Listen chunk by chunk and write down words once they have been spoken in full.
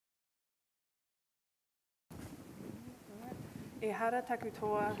E hara taku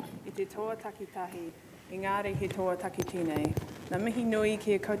toa I te toa takitahi, engari he toa takitine. Nā mihi nui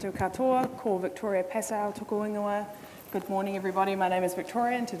ki a koutou katoa, ko Victoria Passau toko ingoa. Good morning everybody, my name is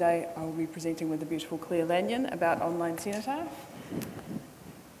Victoria and today I will be presenting with the beautiful Clare Lanyon about Online Cenotaph.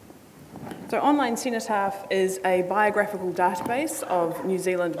 So Online Cenotaph is a biographical database of New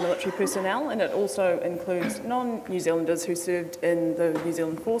Zealand military personnel, and it also includes non-New Zealanders who served in the New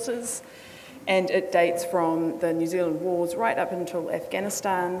Zealand forces, and it dates from the New Zealand wars right up until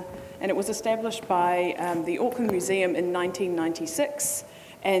Afghanistan, and it was established by the Auckland Museum in 1996,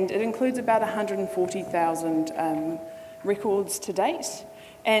 and it includes about 140,000 records to date,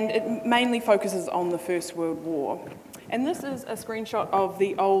 and it mainly focuses on the First World War. And this is a screenshot of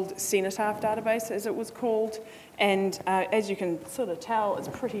the old Cenotaph database, as it was called, and as you can sort of tell, it's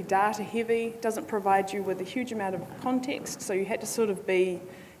pretty data heavy, doesn't provide you with a huge amount of context, so you had to sort of be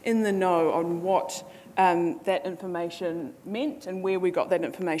in the know on what that information meant and where we got that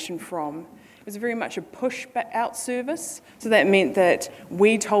information from. It was very much a push-out service, so that meant that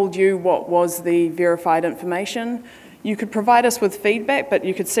we told you what was the verified information. You could provide us with feedback, but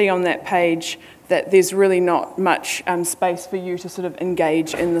you could see on that page that there's really not much space for you to sort of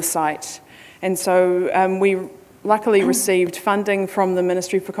engage in the site. And so we luckily received funding from the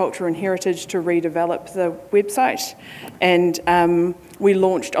Ministry for Culture and Heritage to redevelop the website, and we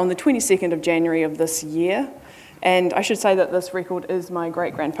launched on the 22nd of January of this year. And I should say that this record is my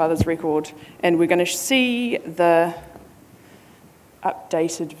great-grandfather's record, and we're going to see the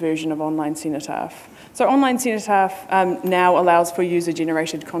updated version of Online Cenotaph. So Online Cenotaph now allows for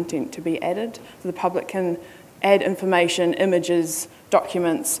user-generated content to be added, so the public can add information, images,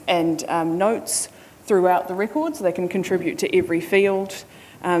 documents, and notes throughout the record, so they can contribute to every field.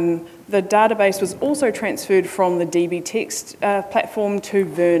 The database was also transferred from the DB Text platform to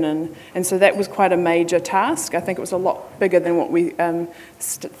Vernon, and so that was quite a major task. I think it was a lot bigger than what we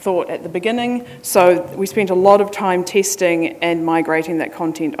thought at the beginning, so we spent a lot of time testing and migrating that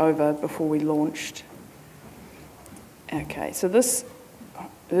content over before we launched. Okay, so this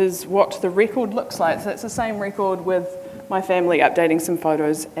is what the record looks like. So it's the same record with my family updating some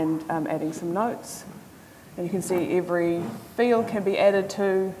photos and adding some notes. And you can see every field can be added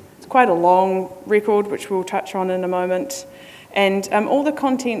to. It's quite a long record, which we'll touch on in a moment. And all the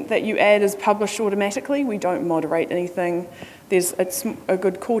content that you add is published automatically. We don't moderate anything. It's a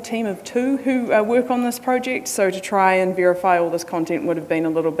good core team of 2 who work on this project, so to try and verify all this content would have been a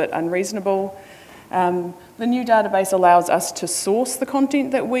little bit unreasonable. The new database allows us to source the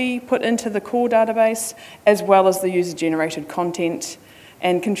content that we put into the core database, as well as the user-generated content.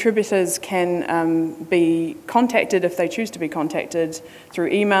 And contributors can be contacted if they choose to be contacted through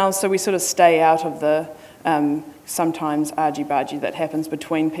emails, so we sort of stay out of the sometimes argy-bargy that happens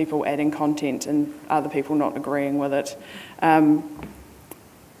between people adding content and other people not agreeing with it.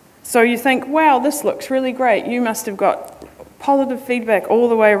 So you think, wow, this looks really great. You must have got positive feedback all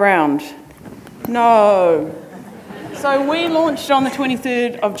the way around. No. So we launched on the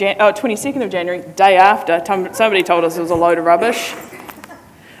 22nd of January, day after. Somebody told us it was a load of rubbish.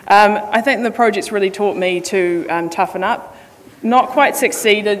 I think the project's really taught me to toughen up. Not quite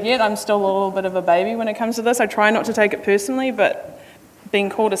succeeded yet. I'm still a little bit of a baby when it comes to this. I try not to take it personally, but being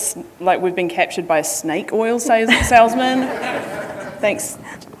called like we've been captured by a snake oil salesman. Thanks,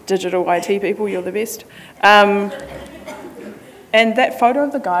 digital IT people, you're the best. And that photo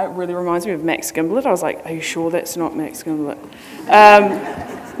of the guy really reminds me of Max Gimblett. I was like, are you sure that's not Max Gimblett?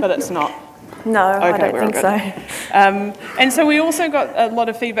 But it's not. No, okay, I don't think so. And so we also got a lot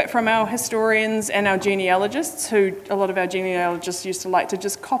of feedback from our historians and our genealogists, a lot of our genealogists used to like to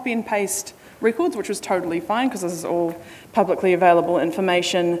just copy and paste records, which was totally fine because this is all publicly available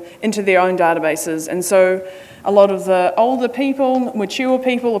information into their own databases. And so a lot of the older people, mature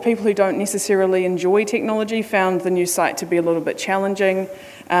people, or people who don't necessarily enjoy technology found the new site to be a little bit challenging.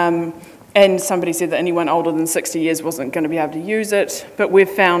 And somebody said that anyone older than 60 years wasn't going to be able to use it, but we've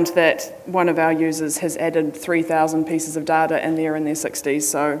found that one of our users has added 3,000 pieces of data and they're in their 60s,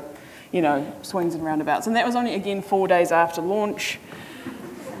 so, you know, swings and roundabouts. And that was only, again, 4 days after launch.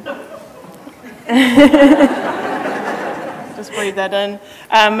 Just breathe that in.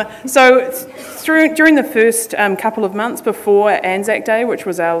 So during the first couple of months before Anzac Day, which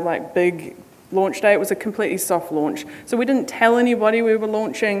was our big launch day, it was a completely soft launch. So we didn't tell anybody we were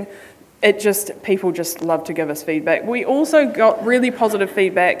launching. People just love to give us feedback. We also got really positive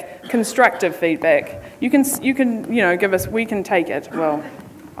feedback, constructive feedback. You can give us, we can take it. Well,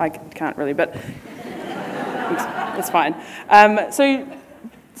 I can't really, but it's fine.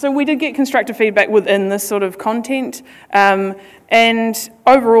 So we did get constructive feedback within this sort of content, And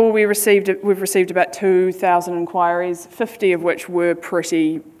overall, we've received about 2,000 inquiries, 50 of which were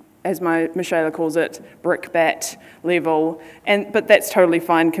pretty, as Michaela calls it, brickbat level, but that's totally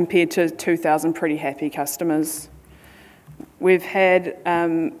fine compared to 2,000 pretty happy customers. We've had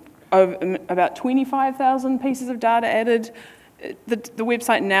about 25,000 pieces of data added. The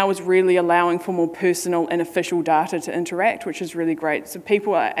website now is really allowing for more personal and official data to interact, which is really great. So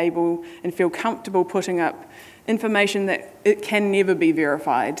people are able and feel comfortable putting up information that it can never be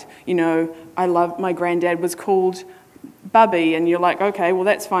verified. You know, my granddad was called Bubby, and you're like, okay, well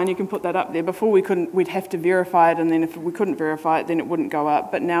that's fine, you can put that up there. Before we'd have to verify it, and then if we couldn't verify it, then it wouldn't go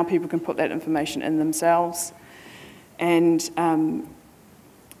up. But now people can put that information in themselves. And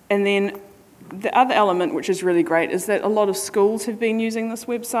then the other element, which is really great, is that a lot of schools have been using this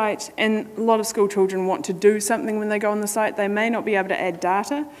website, and a lot of school children want to do something when they go on the site. They may not be able to add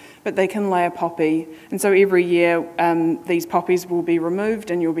data, but they can lay a poppy. And so every year, these poppies will be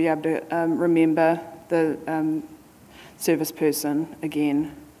removed, and you'll be able to remember the service person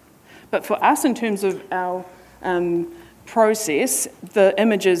again. But for us, in terms of our process, the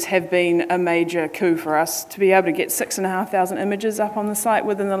images have been a major coup for us. To be able to get 6,500 images up on the site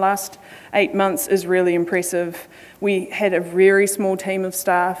within the last 8 months is really impressive. We had a very small team of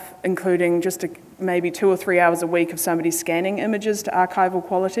staff, including just maybe 2 or 3 hours a week of somebody scanning images to archival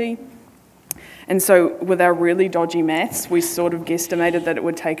quality. And so with our really dodgy maths, we sort of guesstimated that it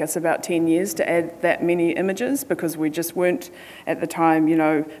would take us about 10 years to add that many images, because we just weren't at the time, you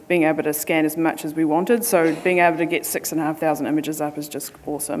know, being able to scan as much as we wanted. So being able to get 6,500 images up is just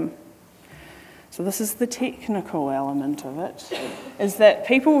awesome. So this is the technical element of it, is that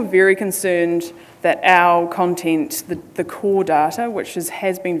people were very concerned that our content, the core data, which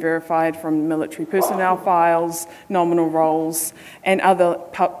has been verified from military personnel files, nominal roles, and other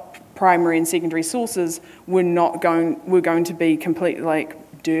primary and secondary sources, were going to be completely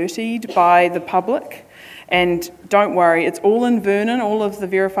dirtied by the public. And don't worry, it's all in Vernon. All of the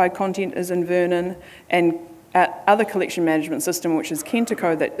verified content is in Vernon, and other collection management system, which is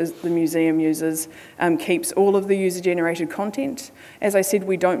Kentico, that the museum uses, keeps all of the user-generated content. As I said,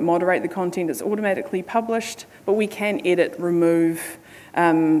 we don't moderate the content, it's automatically published, but we can edit, remove,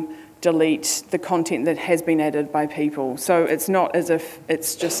 delete the content that has been added by people. So it's not as if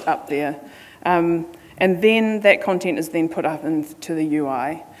it's just up there. And then that content is then put up into the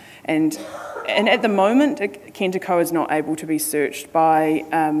UI. And at the moment, Kentico is not able to be searched by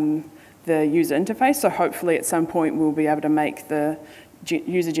the user interface, so hopefully at some point we'll be able to make the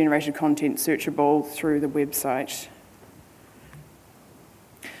user-generated content searchable through the website.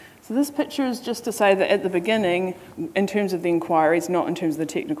 So this picture is just to say that at the beginning, in terms of the inquiries, not in terms of the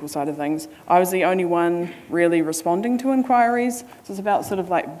technical side of things, I was the only one really responding to inquiries. So it's about sort of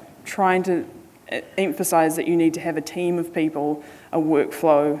like trying to emphasise that you need to have a team of people, a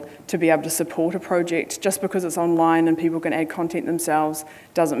workflow, to be able to support a project. Just because it's online and people can add content themselves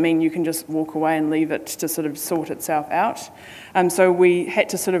doesn't mean you can just walk away and leave it to sort of sort itself out. So we had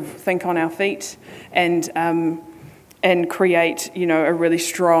to sort of think on our feet and create, you know, a really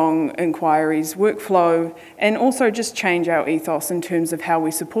strong inquiries workflow, and also just change our ethos in terms of how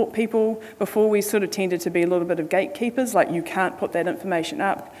we support people. Before, we sort of tended to be a little bit of gatekeepers, like you can't put that information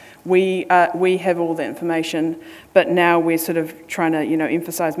up. We have all the information, but now we're sort of trying to, you know,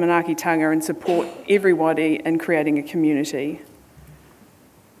 emphasise manaakitanga and support everybody in creating a community.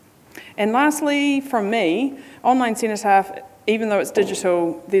 And lastly, from me, Online Cenotaph, even though it's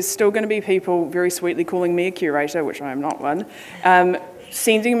digital, there's still going to be people very sweetly calling me a curator, which I am not one,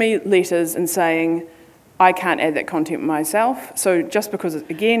 sending me letters and saying, I can't add that content myself. So just because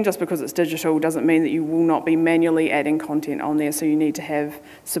it's digital doesn't mean that you will not be manually adding content on there, so you need to have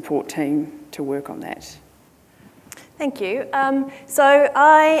support team to work on that. Thank you. So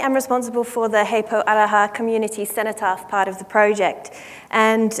I am responsible for the Heipo Araha Community Cenotaph part of the project.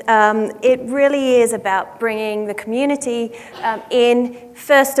 And it really is about bringing the community in,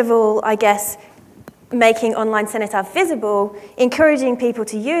 first of all, I guess, making Online Cenotaph visible, encouraging people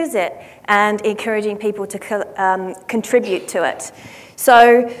to use it, and encouraging people to contribute to it.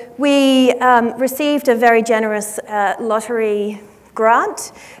 So we received a very generous lottery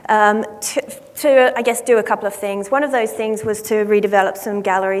grant to, I guess, do a couple of things. One of those things was to redevelop some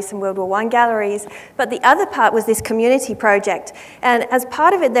galleries, some World War I galleries, but the other part was this community project. And as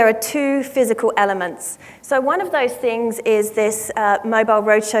part of it, there are two physical elements. So one of those things is this mobile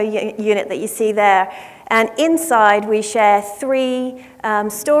roadshow unit that you see there. And inside, we share 3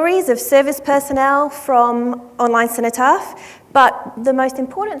 stories of service personnel from Online Cenotaph, But the most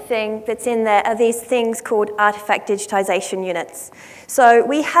important thing that's in there are these things called artefact digitisation units. So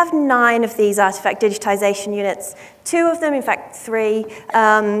we have 9 of these artefact digitisation units. 2 of them, in fact 3,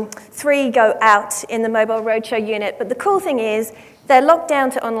 3 go out in the Mobile Roadshow unit. But the cool thing is they're locked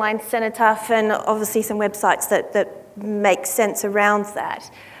down to Online Cenotaph and obviously some websites that make sense around that.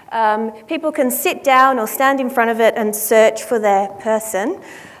 People can sit down or stand in front of it and search for their person.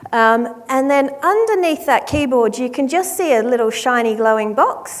 And then underneath that keyboard, you can just see a little shiny glowing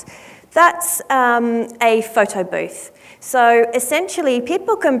box. That's a photo booth. So essentially,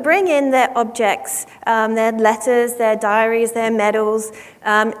 people can bring in their objects, their letters, their diaries, their medals,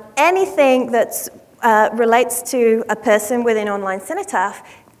 anything that relates to a person within Online Cenotaph,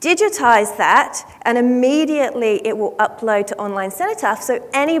 digitize that, and immediately it will upload to Online Cenotaph so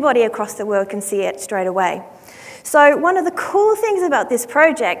anybody across the world can see it straight away. So one of the cool things about this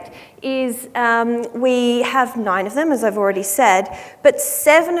project is we have 9 of them, as I've already said, but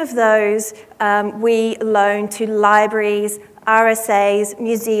 7 of those we loan to libraries, RSAs,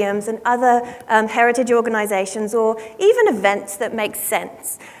 museums, and other heritage organisations, or even events that make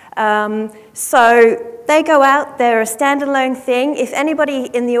sense. So they go out, they're a standalone thing. If anybody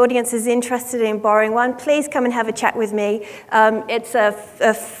in the audience is interested in borrowing one, please come and have a chat with me. It's a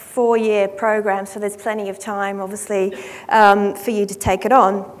 4-year program, so there's plenty of time, obviously, for you to take it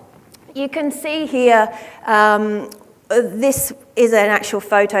on. You can see here, this is an actual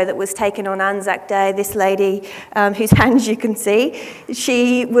photo that was taken on Anzac Day. This lady, whose hands you can see,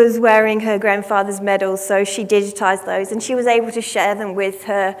 she was wearing her grandfather's medals, so she digitised those, and she was able to share them with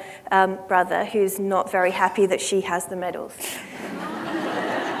her brother, who's not very happy that she has the medals.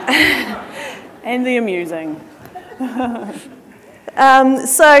 And the amusing.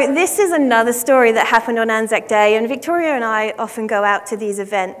 So this is another story that happened on Anzac Day, and Victoria and I often go out to these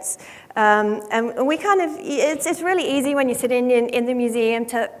events. And we kind of, it's really easy when you're sitting in the museum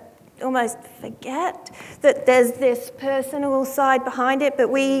to almost forget that there's this personal side behind it,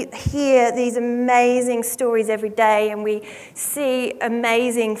 but we hear these amazing stories every day, and we see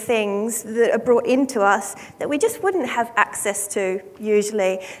amazing things that are brought into us that we just wouldn't have access to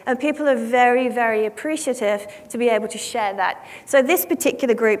usually. And people are very, very appreciative to be able to share that. So this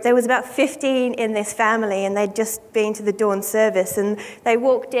particular group, there was about 15 in this family, and they'd just been to the dawn service, and they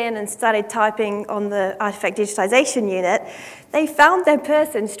walked in and started typing on the artefact digitisation unit. They found their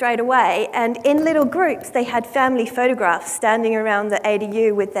person straight away, and in little groups they had family photographs standing around the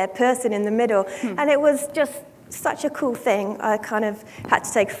ADU with their person in the middle, and it was just such a cool thing. I kind of had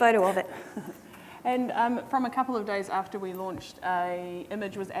to take a photo of it. And from a couple of days after we launched, an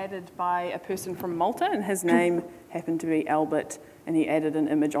image was added by a person from Malta, and his name happened to be Albert, and he added an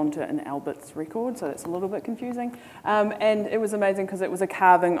image onto an Albert's record, so that's a little bit confusing. And it was amazing because it was a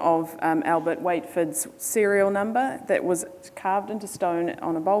carving of Albert Waitford's serial number that was carved into stone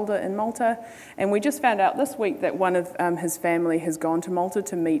on a boulder in Malta. And we just found out this week that one of his family has gone to Malta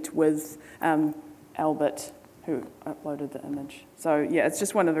to meet with Albert, who uploaded the image. So yeah, it's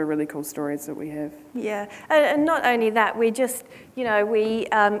just one of the really cool stories that we have. Yeah, and not only that, we just, you know,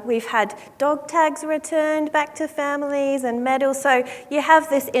 we've had dog tags returned back to families and medals. So you have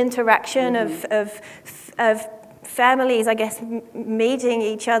this interaction of families, I guess, meeting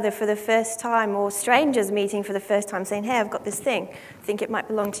each other for the first time, or strangers meeting for the first time, saying, hey, I've got this thing, I think it might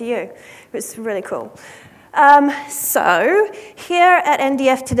belong to you. It's really cool. So here at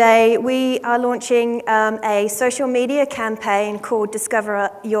NDF today, we are launching a social media campaign called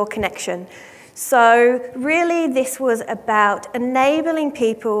Discover Your Connection. So really this was about enabling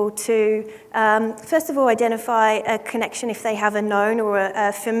people to, first of all, identify a connection if they have a known or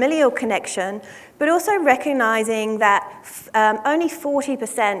a familial connection, but also recognizing that only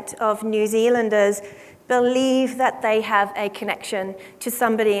 40% of New Zealanders believe that they have a connection to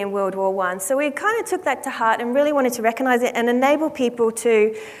somebody in World War I. So we kind of took that to heart and really wanted to recognize it and enable people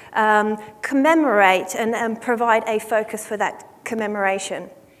to commemorate and provide a focus for that commemoration.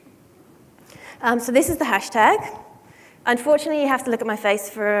 So this is the hashtag. Unfortunately, you have to look at my face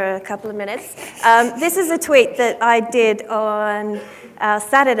for a couple of minutes. This is a tweet that I did on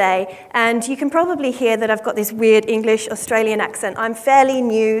Saturday, and you can probably hear that I've got this weird English-Australian accent. I'm fairly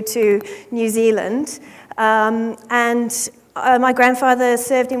new to New Zealand, and my grandfather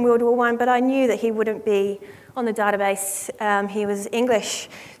served in World War I, but I knew that he wouldn't be on the database, he was English.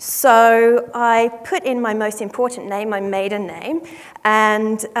 So I put in my most important name, my maiden name,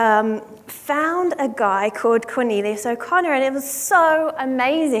 and found a guy called Cornelius O'Connor, and it was so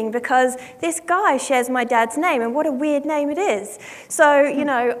amazing because this guy shares my dad's name, and what a weird name it is. So, you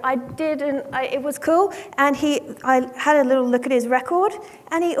know, it was cool, and I had a little look at his record,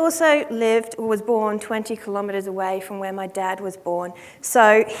 and he also lived or was born 20 kilometers away from where my dad was born.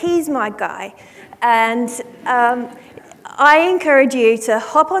 So he's my guy. And I encourage you to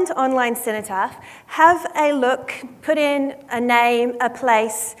hop onto Online Cenotaph, have a look, put in a name, a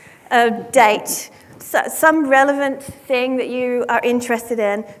place, a date, some relevant thing that you are interested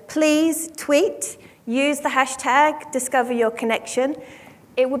in. Please tweet, use the hashtag #DiscoverYourConnection.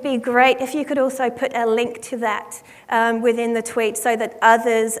 It would be great if you could also put a link to that within the tweet so that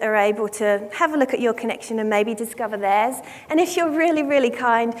others are able to have a look at your connection and maybe discover theirs. And if you're really, really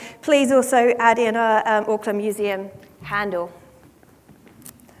kind, please also add in our Auckland Museum handle.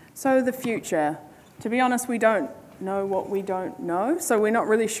 So the future. To be honest, we don't know what we don't know. So we're not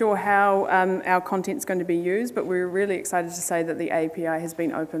really sure how our content's going to be used, but we're really excited to say that the API has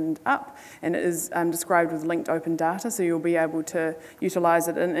been opened up and it is described with linked open data, so you'll be able to utilise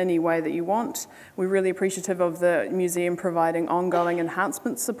it in any way that you want. We're really appreciative of the museum providing ongoing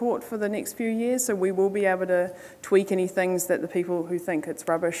enhancement support for the next few years, so we will be able to tweak any things that the people who think it's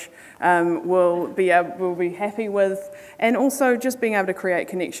rubbish will be happy with, and also just being able to create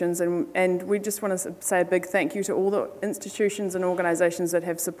connections. And we just want to say a big thank you to all the institutions and organisations that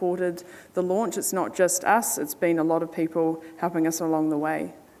have supported the launch. It's not just us, it's been a lot of people helping us along the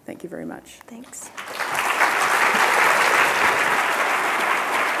way. Thank you very much. Thanks.